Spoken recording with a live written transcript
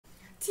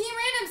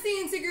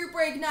C&C Group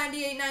Break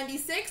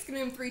 9896. Gonna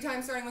do them 3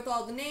 times starting with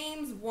all the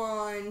names.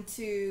 1,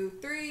 2,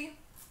 3.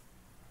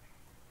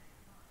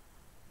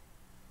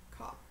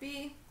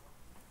 Copy.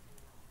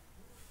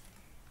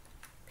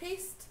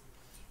 Paste.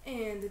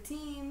 And the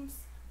teams.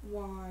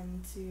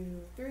 1,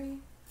 2, 3.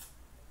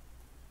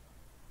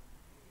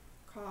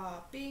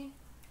 Copy.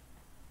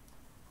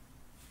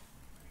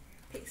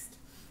 Paste.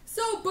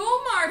 So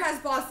Beaumart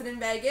has Boston and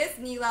Vegas,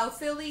 Nilau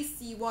Philly,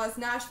 CWAS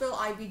Nashville,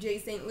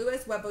 IBJ St.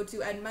 Louis,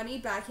 Webo2 Edmonton,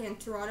 Backhand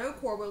Toronto,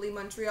 Core Willie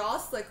Montreal,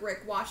 Slick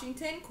Rick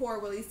Washington, Core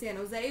Willie San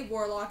Jose,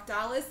 Warlock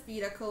Dallas,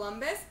 Vita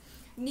Columbus,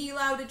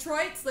 Nilau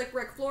Detroit, Slick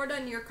Rick Florida,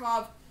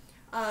 Nirkov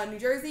New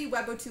Jersey,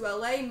 Webo2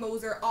 LA,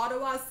 Moser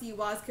Ottawa,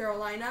 CWAS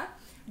Carolina,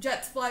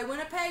 Jets Fly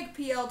Winnipeg,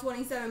 PL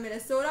 27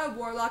 Minnesota,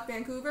 Warlock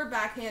Vancouver,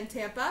 Backhand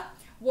Tampa,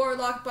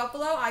 Warlock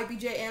Buffalo,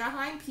 IBJ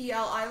Anaheim,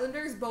 PL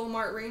Islanders,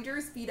 Beaumart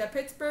Rangers, Vita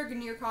Pittsburgh,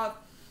 Nirkov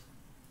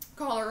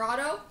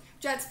Colorado,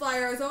 Jets Fly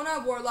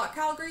Arizona, Warlock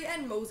Calgary,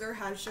 and Moser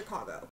has Chicago.